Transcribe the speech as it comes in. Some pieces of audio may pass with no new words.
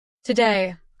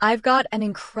Today, I've got an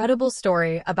incredible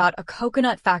story about a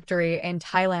coconut factory in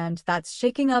Thailand that's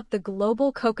shaking up the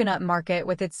global coconut market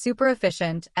with its super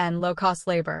efficient and low-cost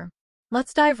labor.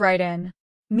 Let's dive right in.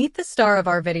 Meet the star of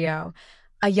our video,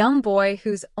 a young boy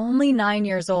who's only 9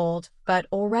 years old, but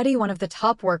already one of the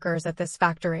top workers at this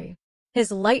factory.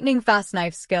 His lightning-fast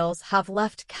knife skills have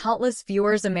left countless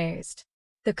viewers amazed.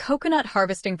 The coconut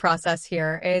harvesting process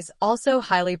here is also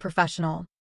highly professional.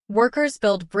 Workers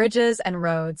build bridges and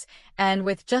roads, and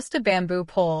with just a bamboo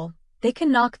pole, they can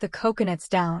knock the coconuts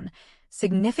down,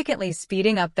 significantly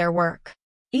speeding up their work.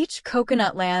 Each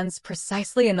coconut lands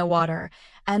precisely in the water,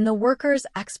 and the workers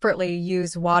expertly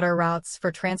use water routes for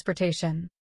transportation.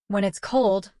 When it's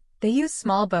cold, they use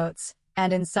small boats,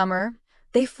 and in summer,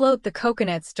 they float the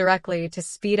coconuts directly to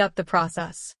speed up the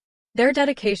process. Their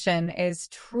dedication is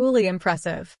truly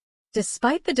impressive.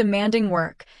 Despite the demanding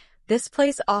work, this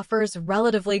place offers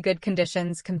relatively good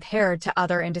conditions compared to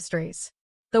other industries.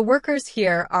 The workers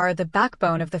here are the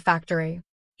backbone of the factory.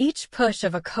 Each push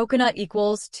of a coconut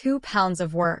equals 2 pounds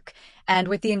of work, and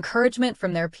with the encouragement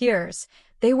from their peers,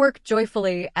 they work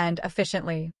joyfully and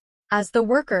efficiently. As the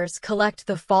workers collect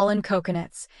the fallen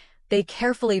coconuts, they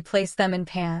carefully place them in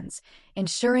pans,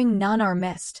 ensuring none are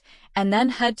missed, and then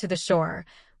head to the shore,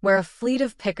 where a fleet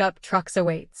of pickup trucks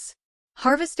awaits.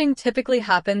 Harvesting typically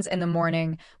happens in the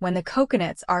morning when the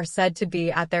coconuts are said to be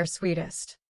at their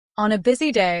sweetest. On a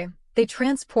busy day, they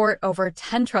transport over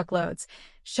 10 truckloads,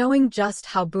 showing just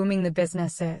how booming the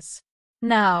business is.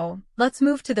 Now, let's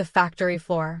move to the factory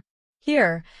floor.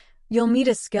 Here, you'll meet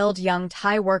a skilled young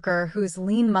Thai worker whose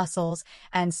lean muscles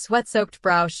and sweat-soaked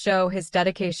brow show his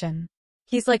dedication.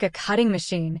 He's like a cutting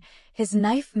machine, his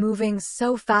knife moving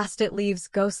so fast it leaves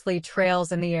ghostly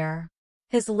trails in the air.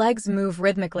 His legs move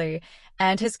rhythmically,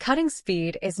 and his cutting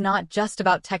speed is not just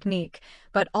about technique,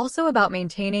 but also about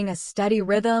maintaining a steady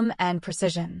rhythm and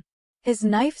precision. His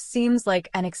knife seems like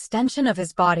an extension of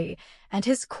his body, and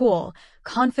his cool,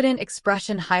 confident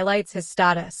expression highlights his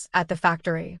status at the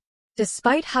factory.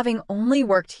 Despite having only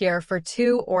worked here for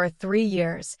 2 or 3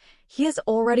 years, he has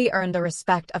already earned the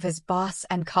respect of his boss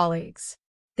and colleagues.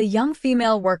 The young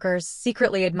female workers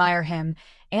secretly admire him,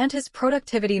 and his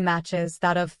productivity matches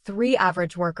that of 3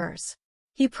 average workers.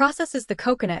 He processes the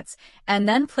coconuts and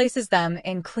then places them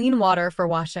in clean water for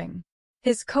washing.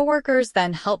 His coworkers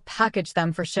then help package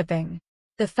them for shipping.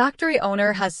 The factory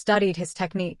owner has studied his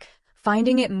technique,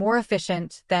 finding it more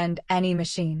efficient than any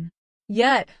machine.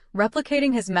 Yet,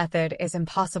 replicating his method is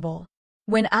impossible.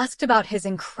 When asked about his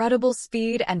incredible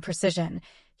speed and precision,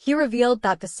 he revealed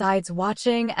that besides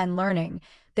watching and learning,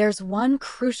 there's one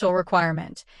crucial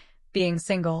requirement: being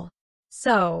single.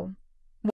 So,